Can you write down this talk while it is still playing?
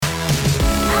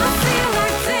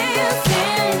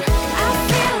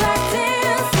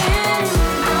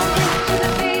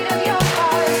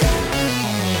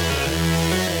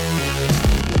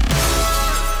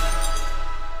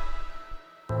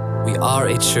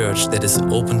church that is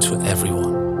open to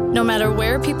everyone. No matter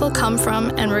where people come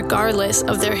from and regardless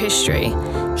of their history.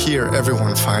 Here,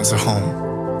 everyone finds a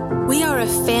home. We are a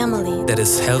family that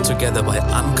is held together by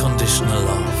unconditional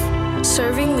love.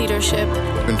 Serving leadership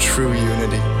in true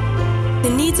unity.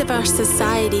 The needs of our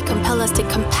society compel us to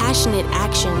compassionate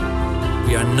action.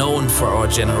 We are known for our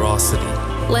generosity.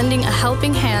 Lending a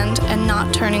helping hand and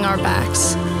not turning our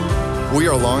backs. We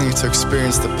are longing to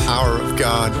experience the power of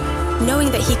God.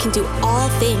 Knowing that He can do all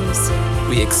things.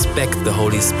 We expect the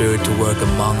Holy Spirit to work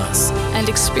among us. And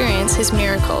experience His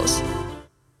miracles.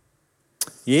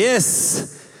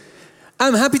 Yes.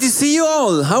 I'm happy to see you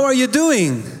all. How are you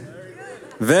doing?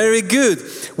 Very good.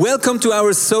 Welcome to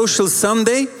our Social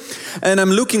Sunday. And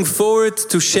I'm looking forward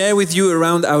to share with you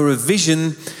around our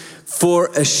vision for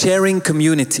a sharing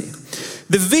community.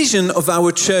 The vision of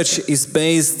our church is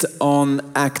based on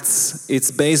Acts.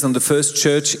 It's based on the first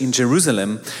church in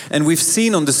Jerusalem. And we've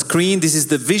seen on the screen, this is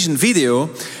the vision video,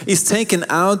 is taken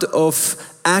out of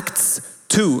Acts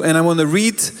 2. And I want to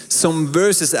read some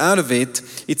verses out of it.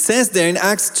 It says there in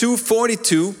Acts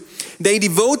 2:42, they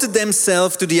devoted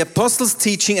themselves to the apostles'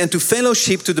 teaching and to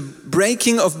fellowship, to the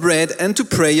breaking of bread and to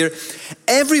prayer.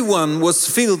 Everyone was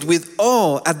filled with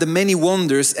awe at the many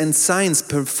wonders and signs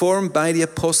performed by the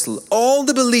apostle. All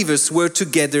the believers were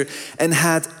together and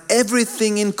had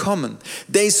everything in common.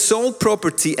 They sold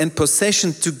property and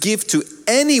possession to give to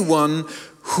anyone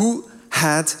who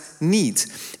had need.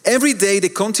 Every day they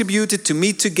contributed to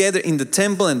meet together in the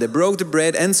temple, and they broke the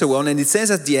bread and so on. And it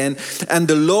says at the end, and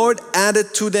the Lord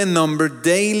added to their number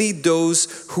daily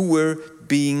those who were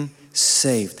being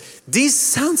saved. This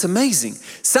sounds amazing.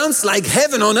 Sounds like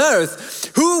heaven on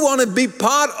earth. Who want to be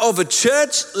part of a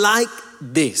church like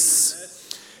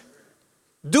this?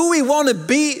 Do we want to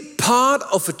be part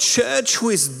of a church who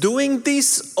is doing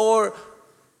this, or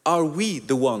are we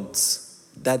the ones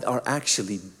that are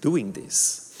actually doing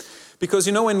this? Because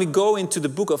you know, when we go into the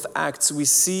book of Acts, we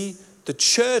see the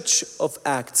church of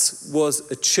Acts was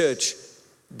a church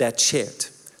that shared.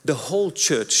 The whole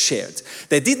church shared.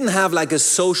 They didn't have like a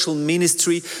social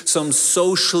ministry, some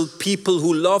social people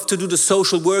who love to do the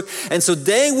social work, and so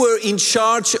they were in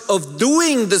charge of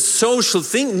doing the social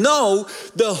thing. No,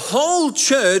 the whole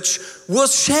church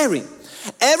was sharing.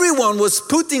 Everyone was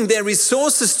putting their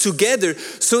resources together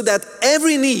so that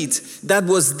every need that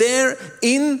was there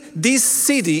in this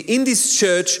city, in this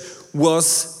church,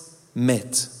 was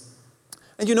met.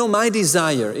 And you know, my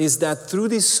desire is that through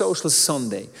this Social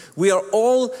Sunday, we are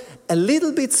all a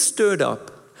little bit stirred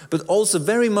up, but also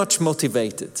very much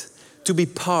motivated to be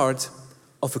part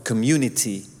of a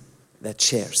community that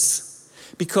shares.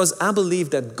 Because I believe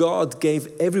that God gave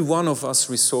every one of us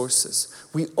resources.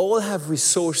 We all have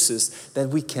resources that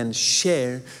we can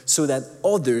share so that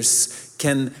others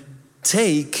can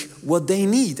take what they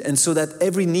need and so that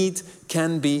every need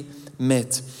can be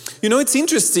met. You know, it's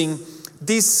interesting,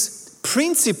 this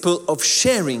principle of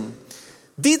sharing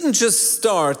didn't just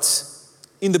start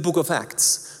in the book of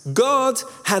Acts. God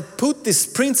had put this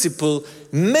principle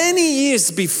many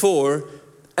years before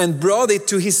and brought it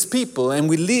to His people. And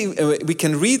we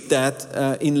can read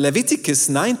that in Leviticus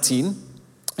 19.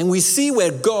 And we see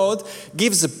where God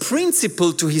gives a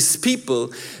principle to His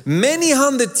people many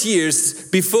hundred years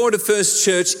before the first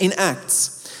church in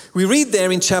Acts. We read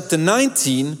there in chapter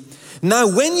 19,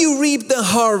 now when you reap the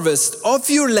harvest of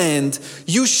your land,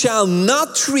 you shall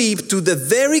not reap to the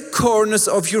very corners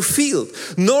of your field,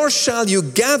 nor shall you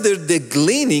gather the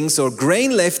gleanings or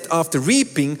grain left after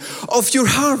reaping of your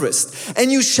harvest.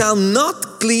 And you shall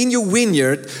not glean your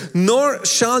vineyard, nor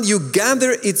shall you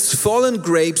gather its fallen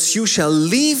grapes. You shall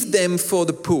leave them for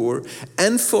the poor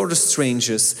and for the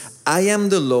strangers. I am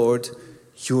the Lord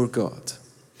your God.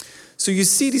 So you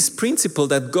see this principle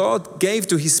that God gave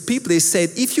to His people. They said,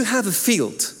 if you have a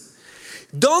field,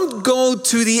 don't go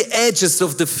to the edges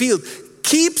of the field.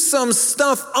 Keep some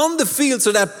stuff on the field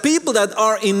so that people that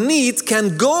are in need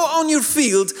can go on your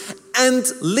field and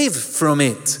live from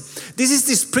it. This is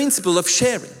this principle of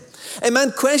sharing. And my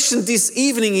question this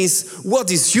evening is,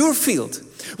 what is your field?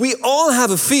 We all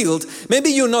have a field. Maybe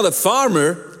you're not a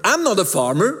farmer. I'm not a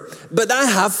farmer, but I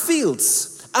have fields.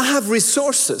 I have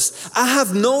resources. I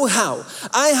have know-how.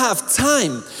 I have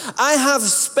time. I have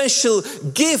special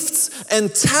gifts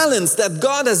and talents that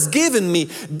God has given me.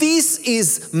 This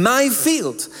is my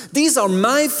field. These are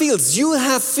my fields. You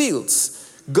have fields.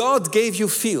 God gave you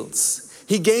fields.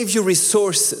 He gave you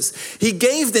resources. He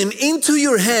gave them into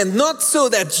your hand, not so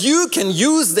that you can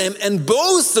use them and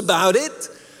boast about it.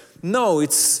 No,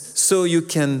 it's so you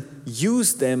can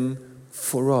use them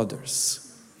for others.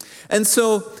 And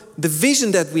so the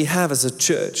vision that we have as a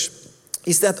church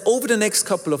is that over the next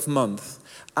couple of months,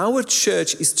 our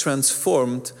church is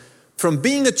transformed from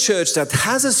being a church that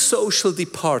has a social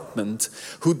department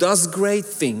who does great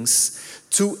things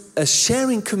to a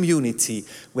sharing community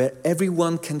where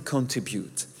everyone can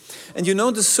contribute. And you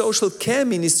know, the social care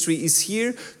ministry is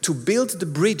here to build the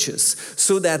bridges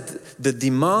so that the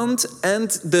demand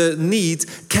and the need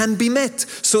can be met,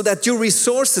 so that your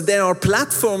resources, there are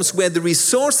platforms where the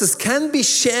resources can be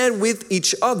shared with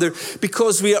each other,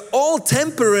 because we are all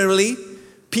temporarily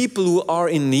people who are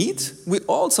in need. We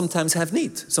all sometimes have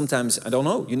need. Sometimes, I don't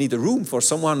know, you need a room for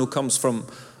someone who comes from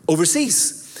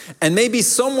overseas. And maybe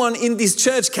someone in this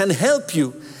church can help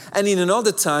you. And in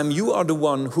another time, you are the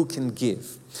one who can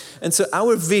give. And so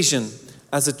our vision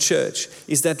as a church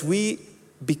is that we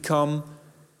become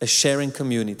a sharing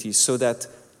community, so that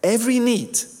every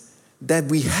need that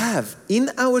we have in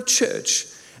our church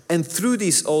and through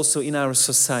this also in our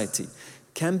society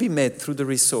can be met through the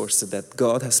resources that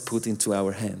God has put into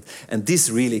our hand. And this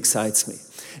really excites me.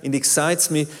 It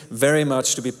excites me very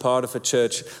much to be part of a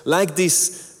church like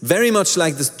this, very much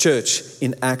like the church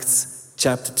in Acts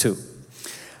chapter 2.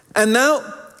 And now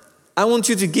I want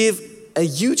you to give a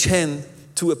huge hand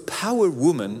to a power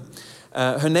woman.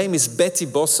 Her name is Betty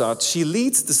Bossart. She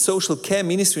leads the social care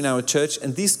ministry in our church,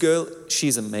 and this girl,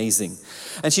 she's amazing.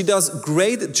 And she does a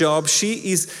great job.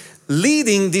 She is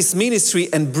leading this ministry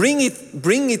and bring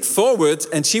it forward,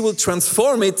 and she will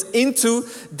transform it into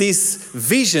this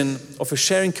vision of a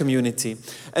sharing community.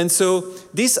 And so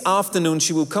this afternoon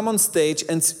she will come on stage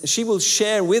and she will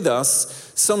share with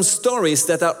us some stories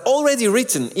that are already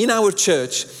written in our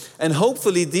church, and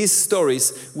hopefully these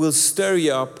stories will stir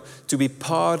you up to be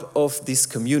part of this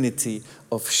community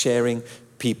of sharing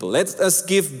people. Let us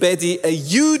give Betty a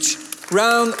huge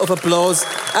round of applause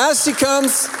as she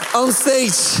comes on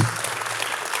stage.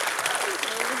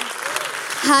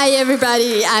 Hi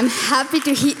everybody, I'm happy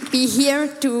to be here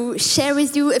to share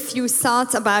with you a few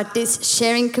thoughts about this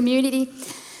sharing community.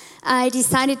 I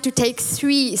decided to take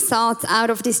 3 thoughts out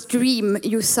of this dream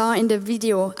you saw in the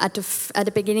video at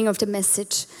the beginning of the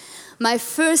message. My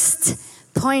first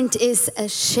point is a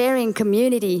sharing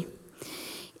community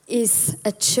is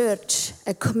a church,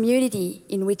 a community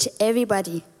in which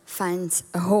everybody finds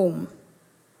a home.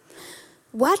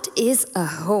 What is a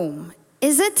home?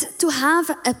 Is it to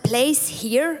have a place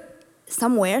here,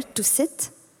 somewhere to sit?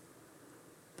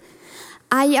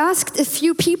 I asked a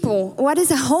few people, what is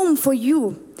a home for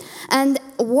you? And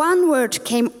one word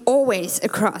came always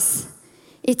across.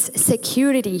 It's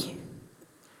security.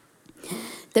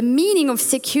 The meaning of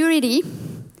security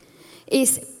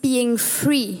is being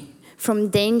free from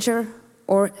danger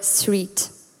or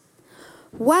threat.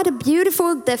 What a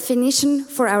beautiful definition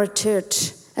for our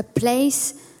church, a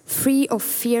place free of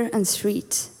fear and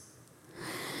threat.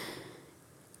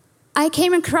 I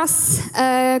came across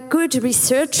good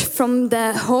research from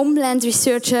the Homeland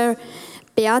researcher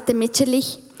Beate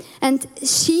Mitscherlich, and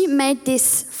she made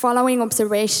this following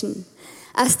observation.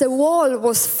 As the wall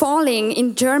was falling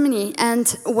in Germany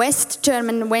and West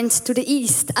Germany went to the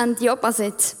east and the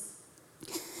opposite,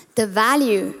 the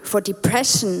value for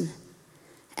depression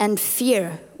and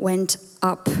fear went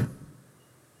up.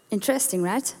 Interesting,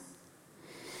 right?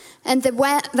 And the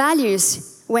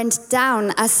values went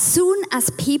down as soon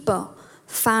as people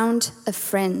found a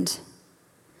friend.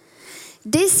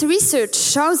 This research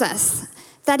shows us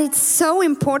that it's so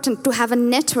important to have a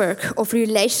network of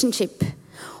relationship,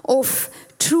 of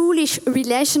truly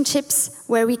relationships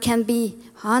where we can be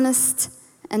honest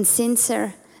and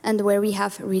sincere and where we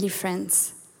have really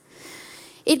friends.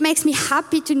 It makes me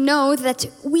happy to know that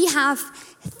we have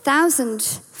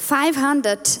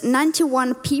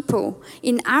 1,591 people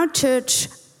in our church,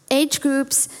 age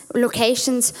groups,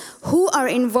 locations, who are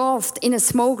involved in a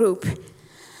small group.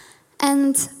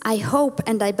 And I hope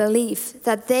and I believe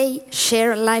that they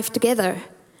share life together,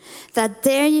 that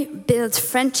they build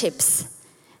friendships,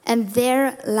 and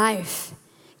their life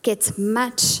gets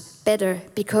much better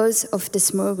because of the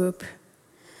small group.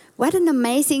 What an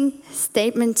amazing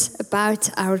statement about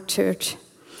our church.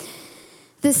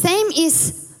 The same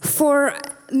is for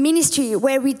ministry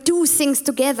where we do things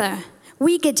together.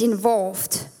 We get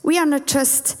involved. We are not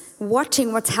just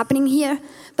watching what's happening here,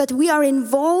 but we are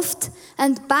involved,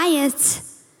 and by it,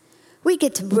 we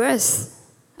get worth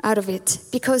out of it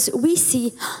because we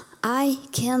see, I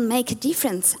can make a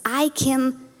difference. I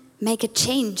can make a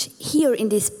change here in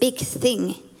this big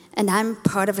thing, and I'm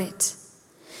part of it.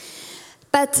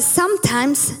 But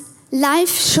sometimes life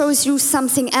shows you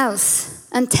something else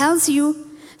and tells you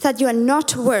that you are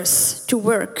not worth to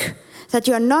work, that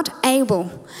you are not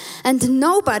able, and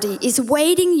nobody is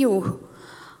waiting you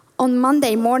on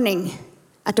Monday morning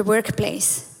at the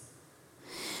workplace.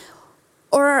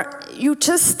 Or you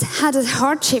just had a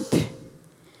hardship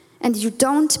and you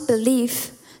don't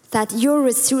believe that your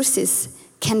resources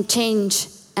can change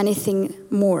anything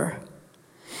more.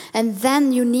 And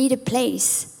then you need a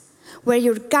place where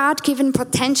your God-given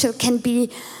potential can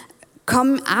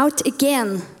come out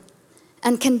again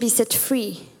and can be set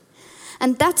free.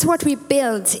 And that's what we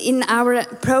built in our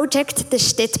project, the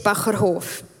Stettbacher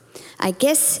Hof. I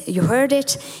guess you heard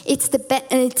it. It's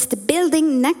the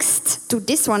building next to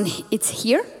this one. It's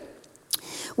here.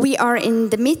 We are in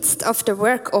the midst of the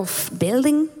work of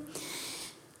building.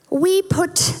 We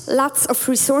put lots of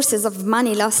resources of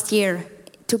money last year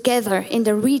together in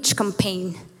the REACH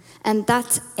campaign, and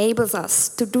that enables us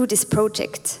to do this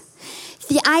project.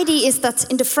 The idea is that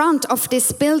in the front of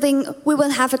this building, we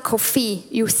will have a coffee.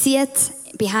 You see it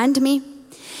behind me.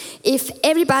 If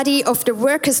everybody of the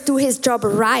workers do his job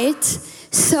right,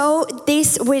 so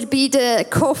this will be the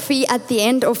coffee at the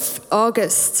end of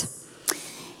August.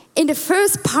 In the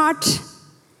first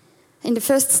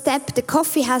step, the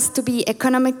coffee has to be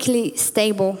economically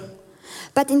stable.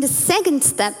 But in the second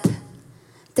step,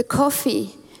 the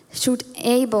coffee should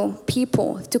enable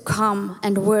people to come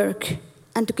and work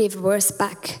and to give worth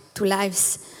back to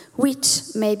lives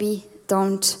which maybe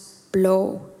don't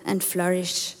blow and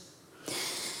flourish.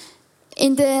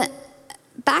 In the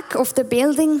back of the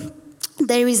building,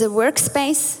 there is a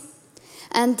workspace,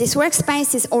 and this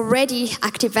workspace is already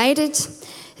activated.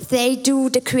 They do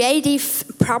the creative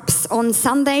props on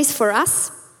Sundays for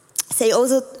us. They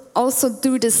also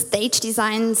do the stage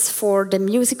designs for the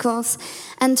musicals,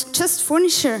 and just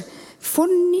furniture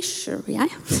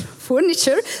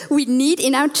we need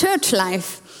in our church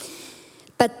life.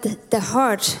 But the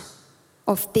heart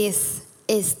of this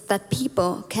is that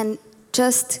people can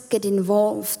just get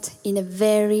involved in a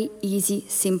very easy,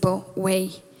 simple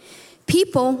way.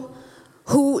 People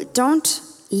who don't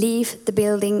leave the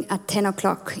building at 10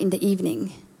 o'clock in the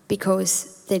evening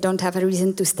because they don't have a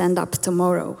reason to stand up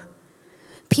tomorrow.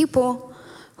 People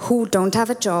who don't have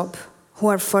a job, who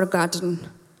are forgotten,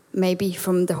 maybe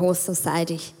from the whole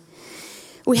society.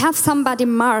 We have somebody,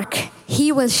 Mark.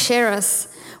 He will share us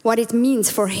what it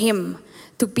means for him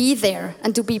to be there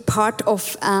and to be part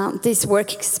of this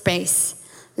working space.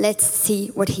 Let's see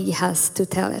what he has to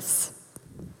tell us.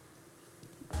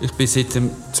 Ich bin seit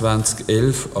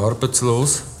 2011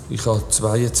 arbeitslos. Ich habe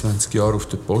 22 Jahre auf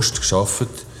der Post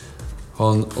gearbeitet,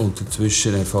 habe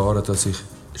inzwischen erfahren, dass ich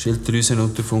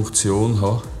Schilddrüsenunterfunktion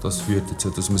habe. Das führt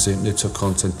dazu, dass man nicht so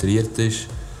konzentriert ist,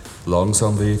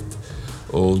 langsam wird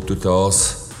und durch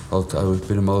das halt auch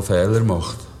mal Fehler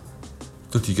macht.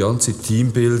 Durch die ganze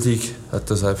Teambildung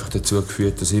hat das einfach dazu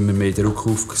geführt, dass immer mehr Druck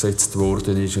aufgesetzt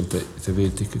worden ist und dann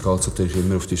geht es natürlich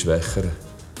immer auf die Schwächeren.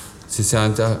 Sie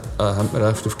haben mir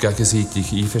oft auf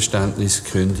gegenseitige Einverständnis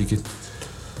gekündigt.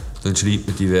 Dann schreibt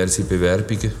man diverse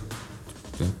Bewerbungen,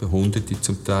 Hunderte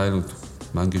zum Teil, und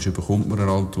manchmal bekommt man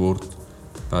eine Antwort,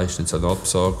 meistens eine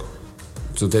Absage.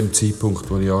 Zu dem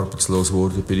Zeitpunkt, als ich arbeitslos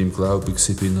wurde, bin ich im Glauben,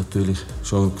 ich natürlich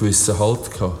schon einen gewissen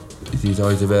Halt gehabt. In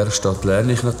der Werkstatt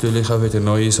lerne ich natürlich auch wieder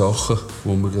neue Sachen,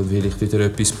 wo mir dann vielleicht wieder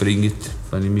etwas bringen,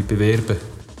 wenn ich mich bewerbe.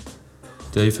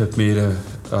 Dave hat mir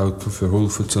auch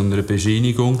verholfen zu einer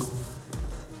Bescheinigung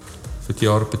für die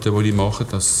Arbeiten, die ich mache,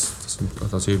 dass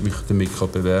ich mich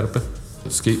damit bewerben kann.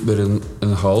 Es gibt mir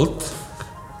einen Halt.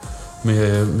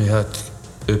 Man hat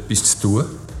etwas zu tun.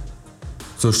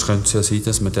 Sonst könnte es ja sein,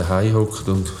 dass man daheim hockt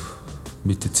und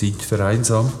mit der Zeit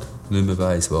vereinsamt, nicht mehr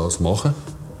weiss, was machen.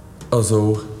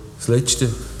 Also das Letzte,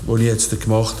 was ich jetzt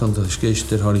gemacht habe, das ist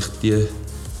gestern, habe ich die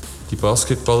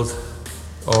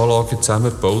Basketballanlagen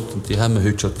zusammengebaut und die haben wir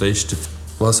heute schon getestet.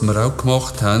 Was wir auch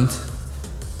gemacht haben,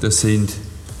 das sind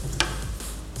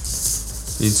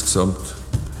insgesamt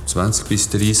 20 bis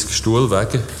 30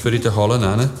 Stuhlwege für in der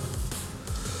Halle.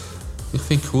 Ich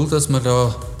finde es cool, dass man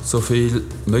da so viele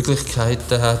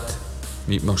Möglichkeiten hat,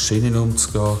 mit Maschinen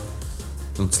umzugehen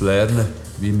und zu lernen,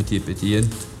 wie man die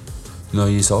bedient,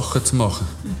 neue Sachen zu machen,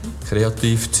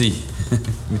 kreativ zu sein,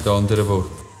 mit anderen Worten.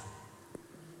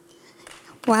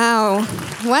 Wow,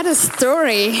 what a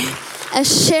story. A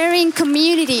sharing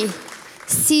community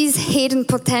sees hidden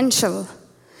potential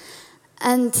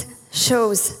and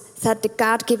shows that the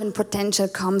God-given potential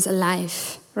comes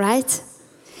alive, right?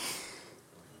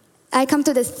 I come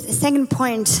to the second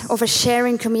point of a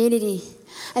sharing community.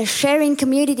 A sharing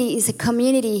community is a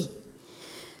community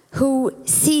who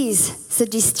sees the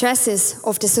distresses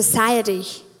of the society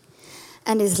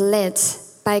and is led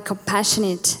by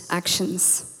compassionate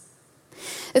actions.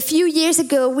 A few years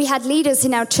ago, we had leaders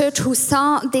in our church who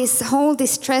saw this whole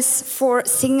distress for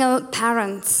single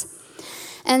parents.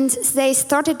 And they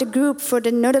started a group for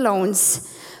the Netherlands.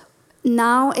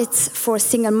 Now it's for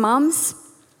single moms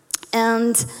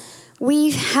And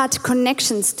we've had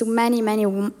connections to many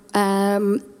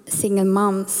single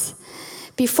moms.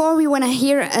 Before we want to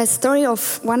hear a story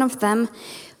of one of them,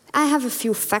 I have a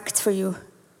few facts for you.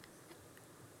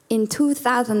 In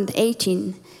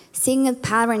 2018, single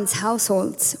parents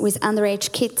households with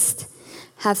underage kids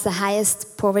have the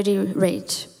highest poverty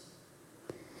rate.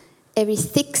 Every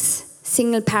 6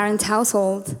 single parent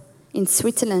household in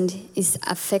Switzerland is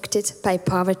affected by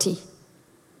poverty.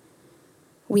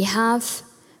 We have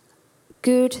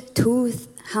good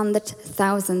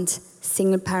 200,000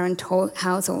 single parent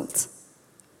households.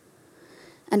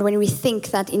 And when we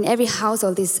think that in every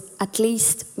household is at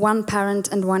least one parent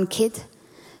and one kid,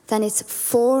 then it's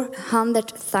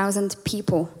 400,000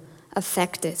 people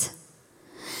affected.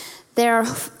 There are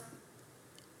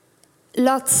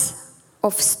lots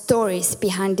of stories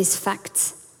behind these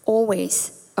facts,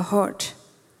 always a heart,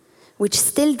 which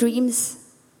still dreams,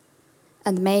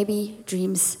 and maybe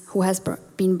dreams who has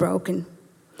been broken.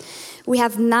 We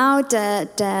have now the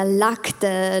luck,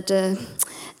 the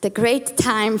great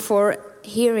time for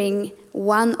hearing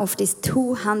one of these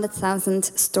 200,000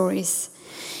 stories.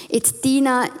 It's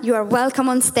Dina. You are welcome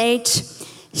on stage.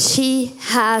 She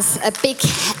has a big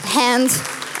hand.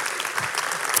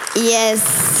 Yes.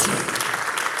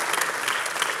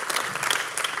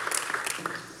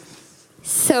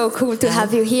 So cool to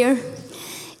have you here.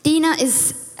 Dina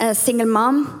is a single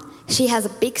mom. She has a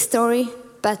big story,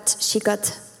 but she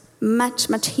got much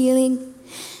how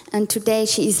and today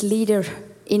she is leader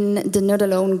in the Not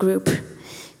Alone group.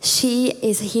 She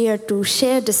is here to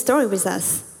share the story with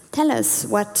us. Tell us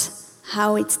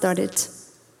how it started.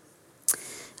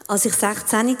 Als ich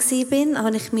 16 war,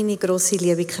 habe ich meine grosse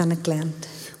Liebe kennengelernt.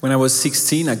 When I was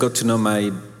 16, I got to know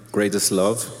my greatest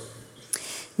love.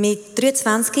 Mit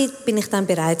 23 bin ich dann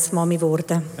bereits Mami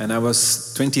geworden. And I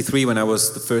was 23 when I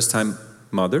was the first time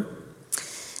mother.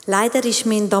 Leider ist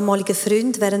mein damaliger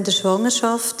Freund während der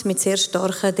Schwangerschaft mit sehr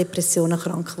starken Depressionen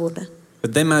krank geworden.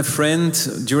 But then my friend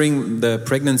during the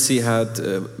pregnancy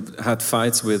had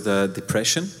fights with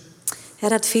depression.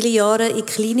 Hat viele Jahre in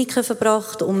Kliniken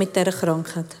verbracht und mit dieser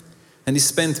Krankheit. And he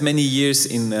spent many years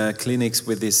in clinics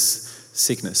with this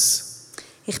sickness.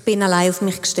 Ich bin allein auf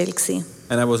mich gestellt gewesen.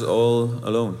 And I was all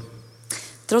alone.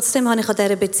 Trotzdem habe ich an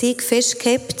dieser Beziehung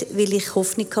festgehalten, weil ich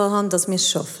Hoffnung hatte, dass wir es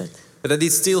schaffen. But I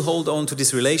did still hold on to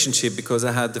this relationship because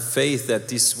I had the faith that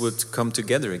this would come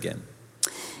together again.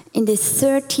 In these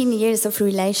 13 years of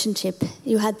relationship,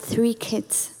 you had 3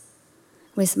 kids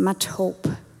with much hope.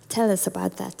 Tell us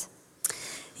about that.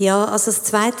 Ja, also das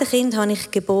zweite Kind habe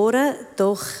ich geboren,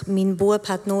 doch mein Bub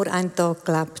hat nur einen Tag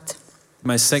gelebt.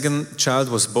 My second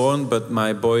child was born, but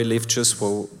my boy lived just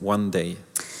for one day.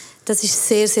 Das ist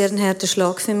sehr ein harter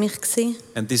Schlag für mich gewesen.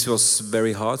 And this was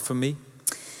very hard for me.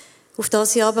 Auf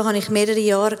das Jahr habe ich mehrere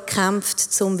Jahre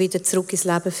gekämpft, um wieder zurück ins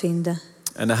Leben zu finden.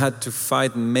 And I had to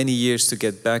fight many years to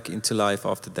get back into life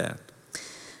after that.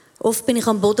 Oft bin ich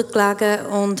am Boden gelegen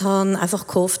und habe einfach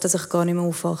gehofft, dass ich gar nicht mehr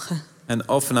aufwache. And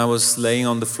often I was laying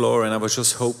on the floor and I was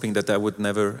just hoping that I would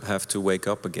never have to wake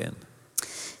up again.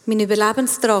 Mein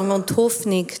Überlebensdrang und die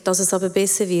Hoffnung, dass es aber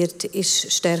besser wird,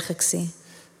 ist stärker gewesen.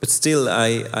 But still,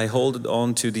 I held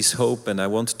on to this hope and I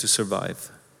wanted to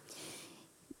survive.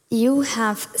 You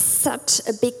have such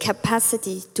a big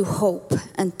capacity to hope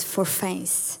and for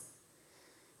faith.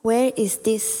 Where is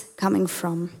this coming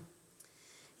from?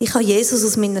 Ich habe Jesus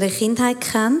aus meiner Kindheit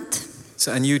gekannt.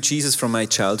 So I knew Jesus from my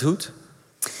childhood.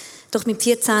 Doch mit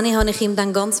 14 habe ich ihm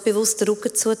dann ganz bewusst den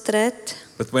Rücken zugedreht.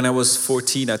 But when I was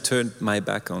 14, I turned my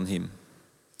back on him.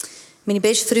 Meine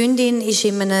beste Freundin ist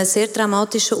in einem sehr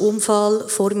traumatischen Unfall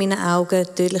vor meinen Augen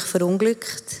tödlich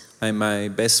verunglückt. And my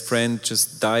best friend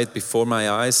just died before my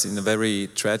eyes in a very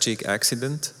tragic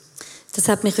accident. Das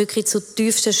hat mich wirklich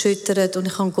zutiefst erschüttert und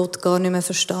ich habe Gott gar nicht mehr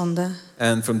verstanden.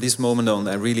 And from this moment on,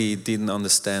 I really didn't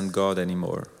understand God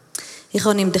anymore. Ich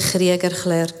habe ihm den Krieg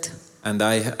erklärt. And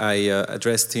I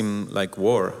addressed him like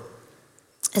war.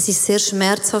 Es war sehr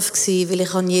schmerzhaft, weil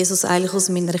ich Jesus eigentlich aus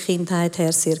meiner Kindheit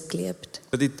her sehr geliebt.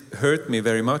 But it hurt me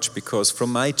very much because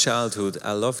from my childhood,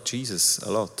 I loved Jesus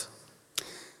a lot.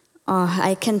 Oh,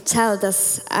 I can tell that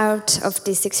out of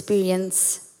this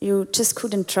experience, you just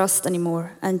couldn't trust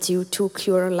anymore and you took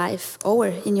your life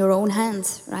over in your own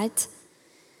hands, right?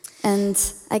 And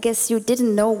I guess you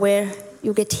didn't know where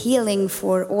you get healing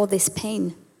for all this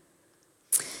pain.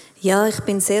 Ja, ich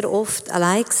bin sehr oft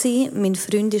allein gewesen. Mein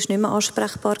Freund war nicht mehr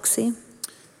ansprechbar gewesen.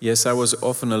 Yes, I was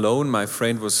often alone. My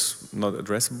friend was not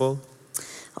addressable.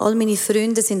 All meine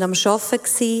Freunde waren am Arbeiten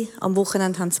gewesen. Am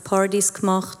Wochenende haben sie Partys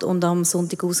gemacht und am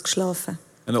Sonntag ausgeschlafen.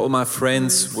 And all my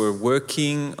friends were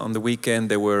working. On the weekend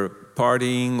they were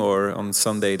partying, or on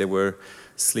Sunday they were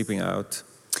sleeping out.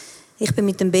 Ich bin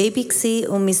mit dem Baby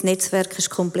und mein Netzwerk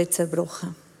ist komplett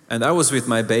zerbrochen. And I was with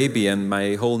my baby and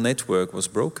my whole network was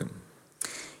broken.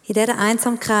 In dieser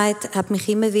Einsamkeit hat mich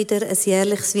immer wieder ein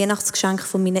jährliches Weihnachtsgeschenk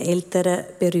von meinen Eltern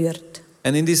berührt.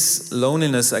 And in this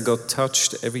loneliness, I got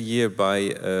touched every year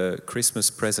by a Christmas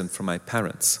present from my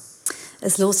parents.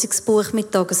 Ein Losungsbuch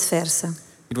mit Tagesversen.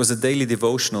 It was a daily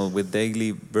devotional with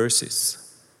daily verses.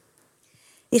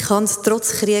 Ich habe es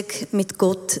trotz Krieg mit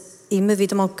Gott immer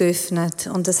wieder mal geöffnet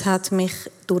und es hat mich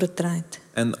durchgetragen.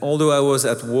 And although I was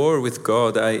at war with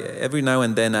God, every now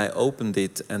and then I opened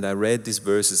it and I read these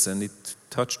verses and it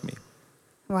touched me.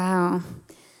 Wow.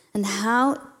 And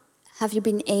how have you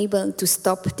been able to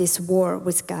stop this war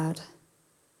with God?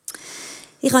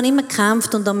 Ich habe immer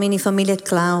gekämpft und an meine Familie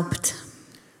geglaubt.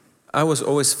 I was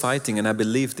always fighting and I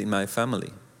believed in my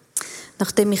family.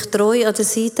 Nachdem ich treu an der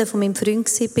Seite von meinem Freund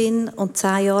war und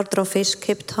 10 Jahre daran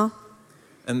festgehalten habe,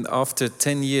 And after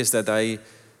 10 years that I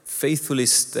faithfully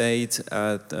stayed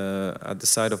at the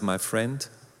side of my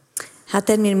friend, hat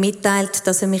er mir mitteilt,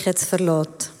 dass er mich jetzt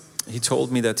verlässt. he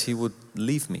told me that he would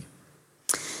leave me.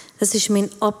 Das war mein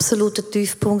absoluter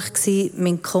Tiefpunkt,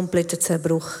 mein kompletter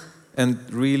Zerbruch. And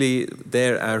really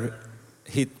there I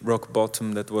hit rock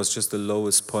bottom. That was just the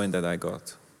lowest point that I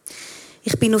got.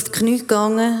 Ich bin auf die Knie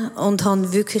gegangen und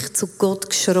habe wirklich zu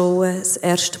Gott geschrien, das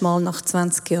erste Mal nach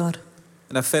 20 Jahren.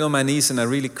 And I fell on my knees and I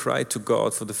really cried to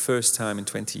God for the first time in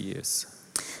 20 years.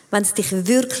 Wenn es dich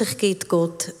wirklich gibt,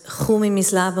 Gott, komm in mein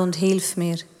Leben und hilf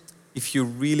mir. If you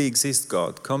really exist,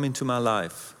 God, come into my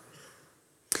life.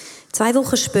 2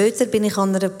 Wochen später bin ich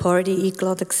an einer Party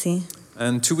eingeladen gewesen.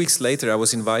 And 2 weeks later I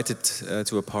was invited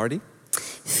to a party.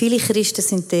 Viele Christen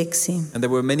sind da gewesen. And there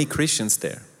were many Christians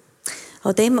there.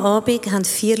 An diesem Abend haben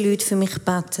 4 Leute für mich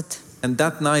gebetet. And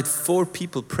that night 4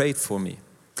 people prayed for me.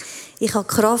 Ich habe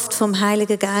die Kraft vom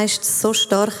Heiligen Geist so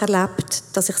stark erlebt,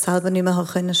 dass ich selber nicht mehr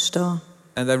stehen konnte.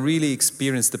 And I really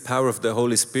experienced the power of the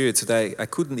Holy Spirit so that I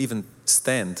couldn't even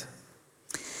stand.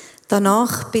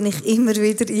 Danach bin ich immer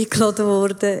wieder eingeladen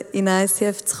worden, in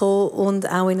ICF zu kommen und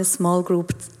auch in eine Small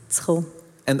Group zu kommen.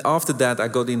 And after that I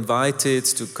got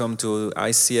invited to come to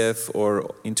ICF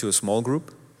or into a small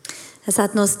group. Es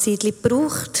hat noch ein Zeitchen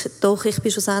gebraucht, doch ich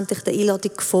bin schlussendlich der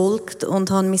Einladung gefolgt und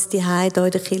habe mein Zuhause hier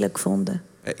in der Kirche gefunden.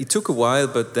 It took a while,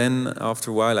 but then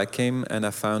after a while I came and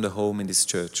I found a home in this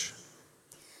church.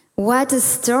 What a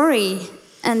story.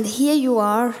 And here you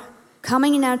are,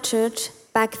 coming in our church,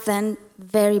 back then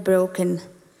very broken.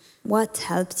 What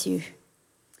helped you?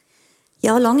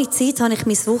 Ja, lange Zeit habe ich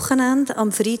mein Wochenende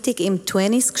am Freitag im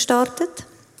 20s gestartet.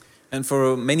 And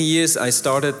for many years I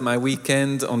started my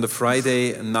weekend on the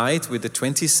Friday night with the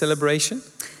 20th celebration.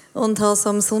 Und habe es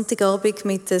am Sonntagabend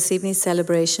mit der 7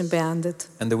 Celebration beendet.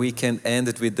 And the weekend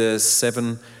ended with the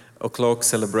 7 o'clock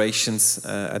celebrations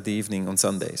at the evening on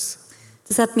Sundays.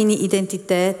 Das hat meine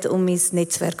Identität und mein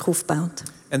Netzwerk aufgebaut.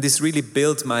 And this really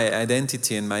built my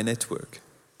identity and my network.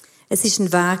 Es war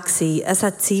ein Weg, es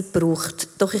hat Zeit gebraucht,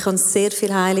 doch ich habe sehr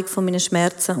viel Heilung von meinen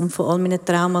Schmerzen und von all meinen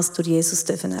Traumas durch Jesus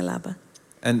erleben.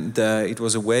 And it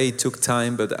was a way, it took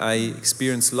time, but I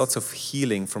experienced lots of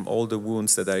healing from all the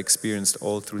wounds that I experienced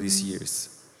all through these years.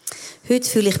 Heute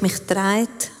fühle ich mich getragen.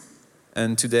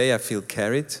 And today I feel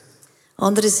carried.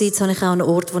 Andererseits habe ich auch einen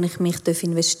Ort, wo ich mich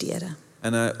investieren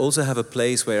darf. And I also have a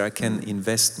place where I can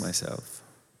invest myself.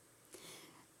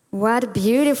 What a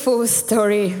beautiful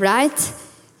story, right?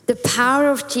 The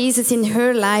power of Jesus in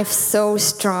her life so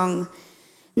strong.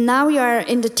 Now you are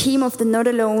in the team of the Not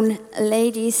Alone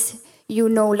ladies. You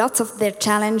know lots of their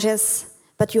challenges,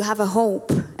 but you have a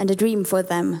hope and a dream for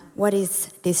them. What is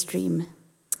this dream?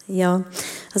 Ja,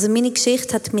 also meine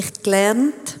Geschichte hat mich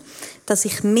gelernt, dass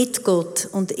ich mit Gott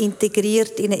und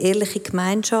integriert in eine ehrliche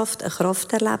Gemeinschaft eine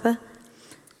Kraft erlebe.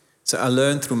 So I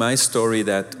learned through my story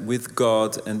that with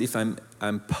God, and if I'm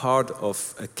part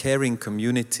of a caring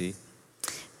community,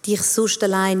 die ich sonst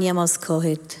allein niemals gehabt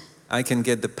hätte. I can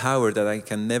get the power that I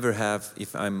can never have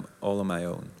if I'm all on my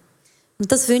own.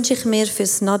 Und das wünsche ich mir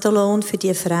fürs Not Alone, für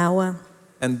die Frauen.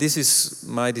 And this is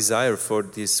my desire for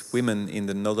these women in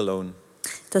the Not Alone.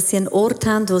 Dass sie einen Ort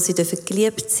haben, wo sie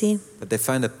geliebt sein dürfen. That they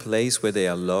find a place where they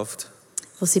are loved.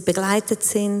 Wo sie begleitet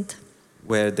sind.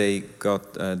 Where they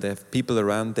have people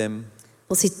around them.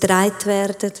 Wo sie getragen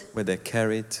werden. Where they're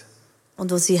carried. Und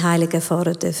wo sie Heilung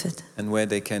erfahren dürfen. And where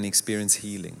they can experience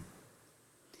healing.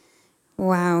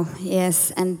 Wow,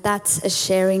 yes, and that's a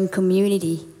sharing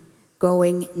community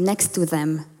going next to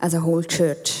them as a whole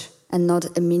church and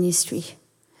not a ministry.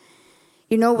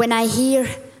 You know, when I hear,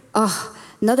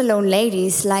 Not Alone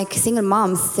ladies, like single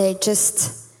moms, they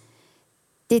just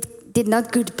did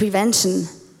not good prevention,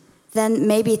 then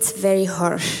maybe it's very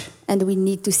harsh and we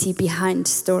need to see behind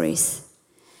stories.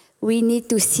 we need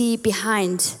to see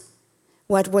behind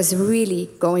what was really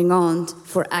going on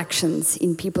for actions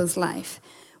in people's life.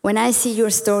 When I see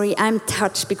your story, I'm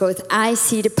touched because I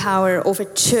see the power of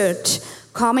a church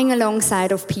coming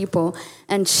alongside of people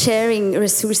and sharing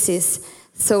resources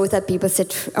so that people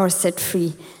are set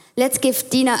free. Let's give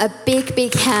Dina a big,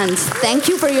 big hand. Thank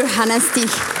you for your honesty.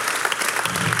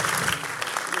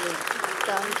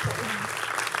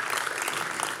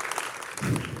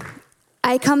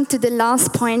 I come to the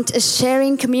last point. A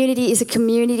sharing community is a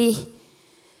community,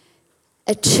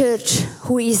 a church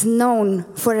who is known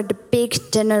for the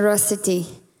big generosity,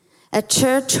 a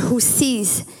church who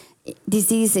sees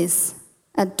diseases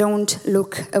and don't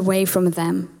look away from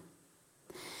them.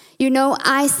 You know,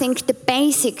 I think the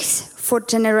basics for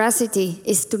generosity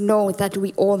is to know that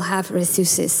we all have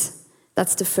resources.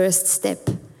 That's the first step.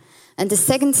 And the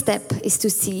second step is to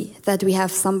see that we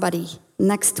have somebody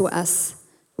next to us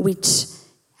which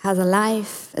has a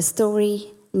life, a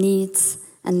story, needs,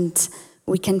 and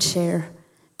we can share.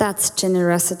 That's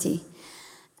generosity.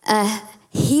 A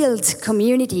healed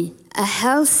community, a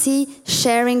healthy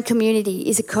sharing community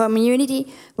is a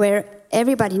community where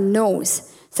everybody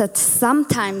knows that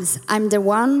sometimes I'm the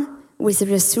one with the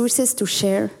resources to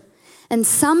share, and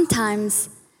sometimes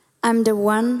I'm the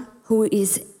one who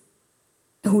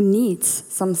needs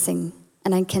something,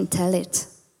 and I can tell it.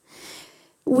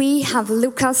 We have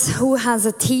Lucas, who has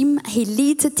a team. He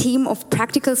leads a team of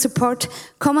practical support.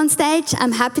 Come on stage.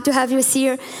 I'm happy to have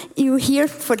you here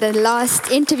for the last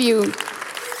interview.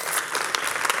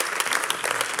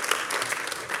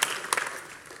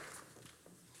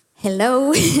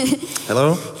 Hello.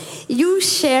 Hello. You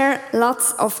share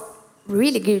lots of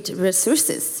really good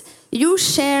resources. You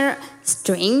share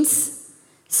strengths,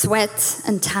 sweat,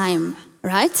 and time,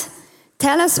 right?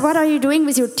 Tell us, what are you doing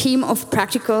with your team of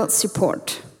practical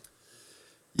support?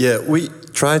 Yeah, we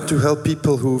try to help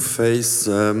people who face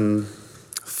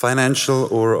financial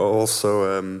or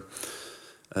also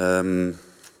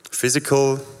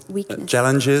physical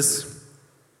challenges.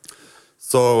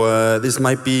 So this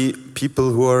might be people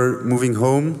who are moving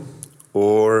home,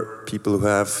 or people who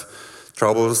have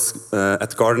troubles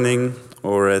at gardening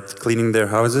or at cleaning their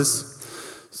houses.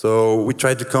 So we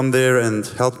try to come there and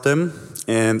help them.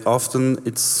 And often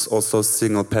it's also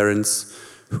single parents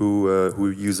who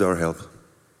use our help.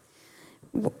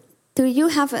 Do you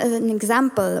have an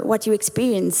example what you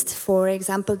experienced? For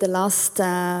example, the last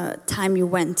time you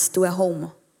went to a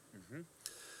home. Mm-hmm.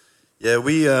 Yeah,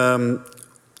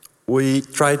 we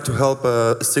tried to help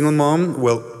a single mom,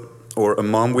 or a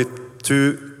mom with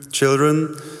 2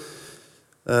 children.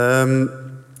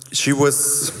 She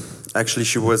was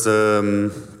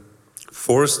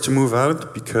forced to move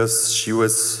out because she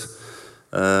was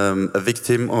a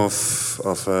victim of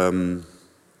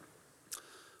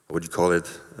what do you call it?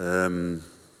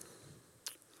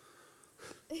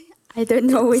 I don't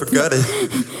know. Forgot it.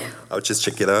 I'll just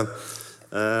check it out.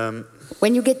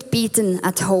 When you get beaten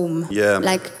at home, yeah,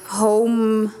 like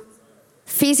home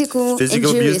physical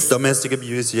abuse, domestic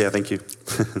abuse. Yeah, thank you.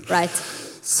 Right.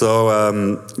 So,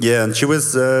 yeah, and she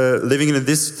was living in a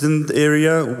distant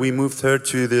area. We moved her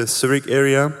to the Zurich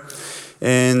area,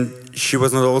 and she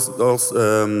was not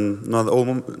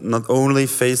only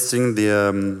facing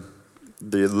the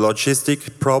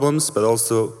logistic problems, but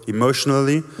also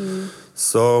emotionally. Mm.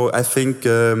 So I think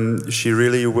she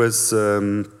really was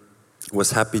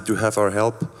happy to have our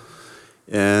help.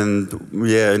 And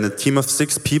yeah, in a team of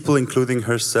 6 people, including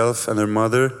herself and her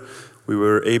mother, we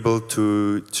were able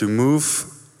to move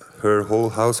her whole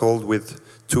household with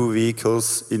 2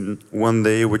 vehicles in one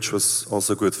day, which was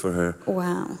also good for her.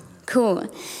 Wow, cool.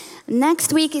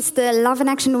 Next week is the Love in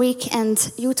Action Week, and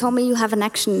you told me you have an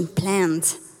action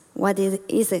planned. What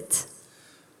is it?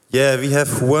 Yeah, we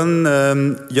have one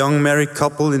young married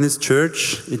couple in this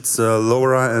church. It's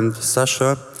Laura and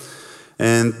Sasha.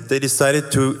 And they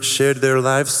decided to share their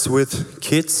lives with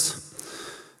kids.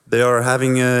 They are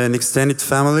having an extended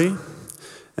family.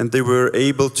 And they are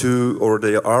able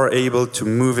to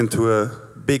move into a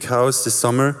big house this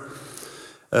summer.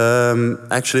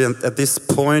 Actually, at this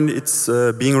point, it's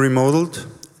being remodeled.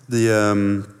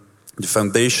 The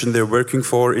foundation they're working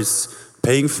for is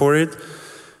paying for it,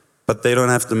 but they don't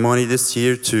have the money this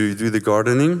year to do the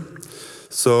gardening.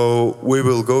 So we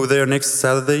will go there next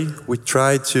Saturday. We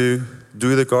try to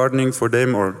do the gardening for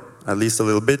them, or at least a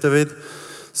little bit of it,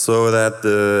 so that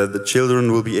the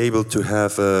children will be able to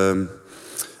have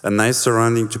a nice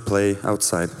surrounding to play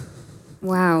outside.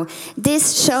 Wow,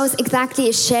 this shows exactly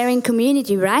a sharing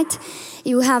community, right?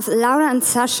 You have Laura and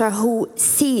Sasha who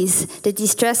sees the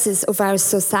distresses of our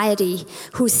society,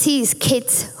 who sees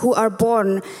kids who are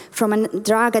born from a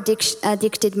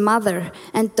drug-addicted mother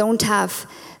and don't have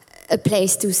a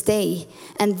place to stay.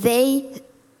 And they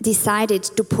decided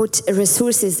to put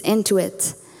resources into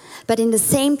it. But in the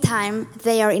same time,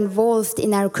 they are involved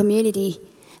in our community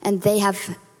and they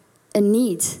have a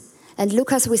need. And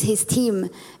Lucas with his team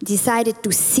decided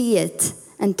to see it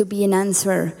and to be an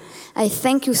answerer. I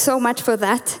thank you so much for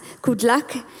that. Good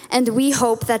luck. And we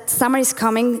hope that summer is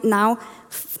coming now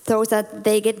so that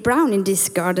they get brown in this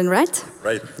garden, right?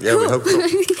 Right. Yeah, we hope so.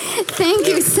 Thank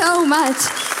you so much.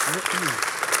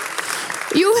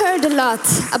 You heard a lot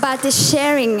about the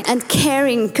sharing and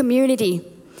caring community.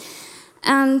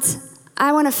 And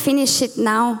I want to finish it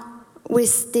now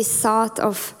with this thought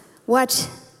of what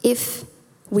if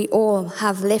we all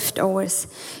have leftovers.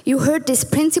 You heard this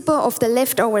principle of the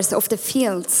leftovers of the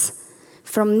fields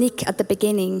from Nick at the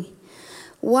beginning.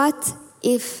 What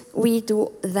if we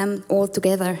do them all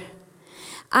together?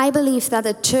 I believe that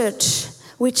a church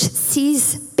which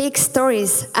sees big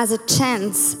stories as a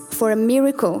chance for a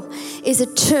miracle is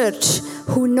a church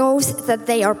who knows that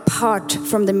they are part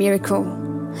from the miracle.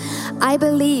 I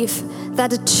believe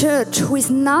that a church who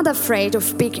is not afraid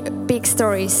of big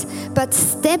stories, but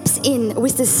steps in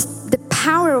with the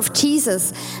power of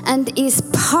Jesus and is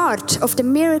part of the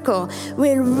miracle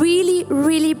will really,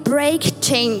 really break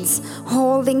chains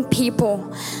holding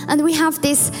people. And we have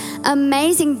this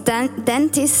amazing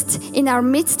dentist in our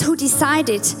midst who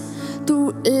decided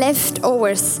to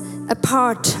leftovers a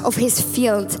part of his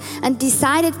field and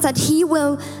decided that he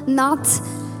will not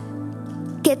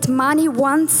get money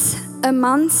once a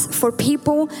month for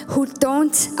people who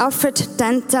don't offer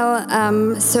dental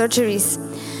surgeries.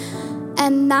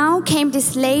 And now came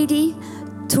this lady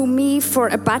to me for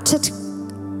a budget.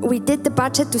 We did the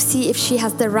budget to see if she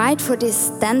has the right for this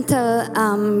dental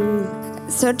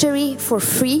surgery for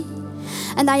free.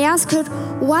 And I asked her,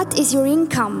 what is your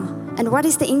income? And what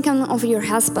is the income of your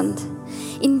husband?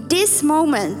 In this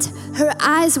moment, her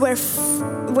eyes were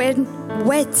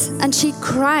wet and she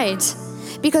cried.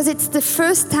 Because it's the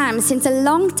first time since a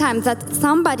long time that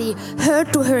somebody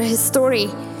heard to her story.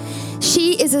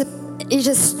 She is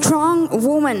a strong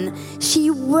woman. She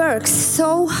works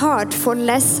so hard for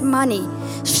less money.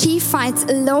 She fights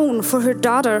alone for her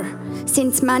daughter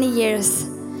since many years.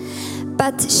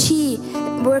 But she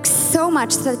works so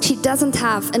much that she doesn't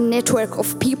have a network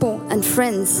of people and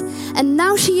friends. And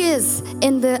now she is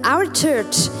in our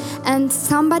church, and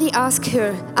somebody asked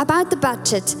her about the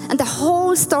budget, and the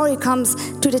whole story comes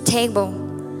to the table.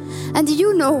 And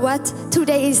you know what?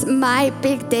 Today is my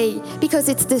big day, because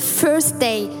it's the first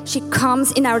day she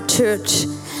comes in our church.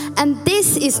 And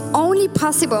this is only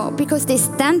possible because this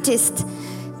dentist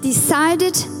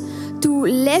decided to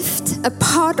left a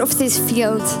part of this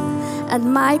field.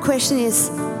 And my question is,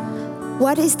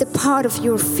 what is the part of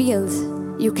your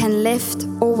field you can left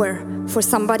over for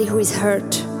somebody who is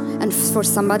hurt and for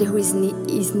somebody who is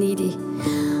needy?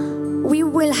 We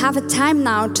will have a time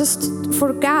now just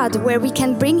for God where we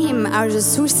can bring Him our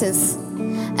resources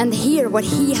and hear what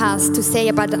He has to say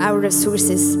about our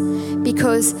resources.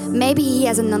 Because maybe He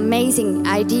has an amazing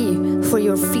idea for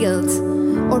your field.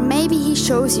 Or maybe He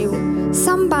shows you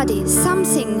somebody,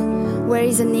 something where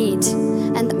is a need.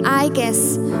 And I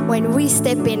guess when we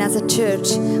step in as a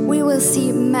church, we will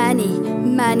see many,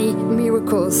 many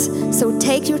miracles. So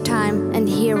take your time and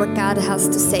hear what God has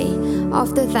to say.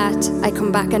 After that, I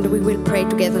come back and we will pray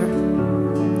together.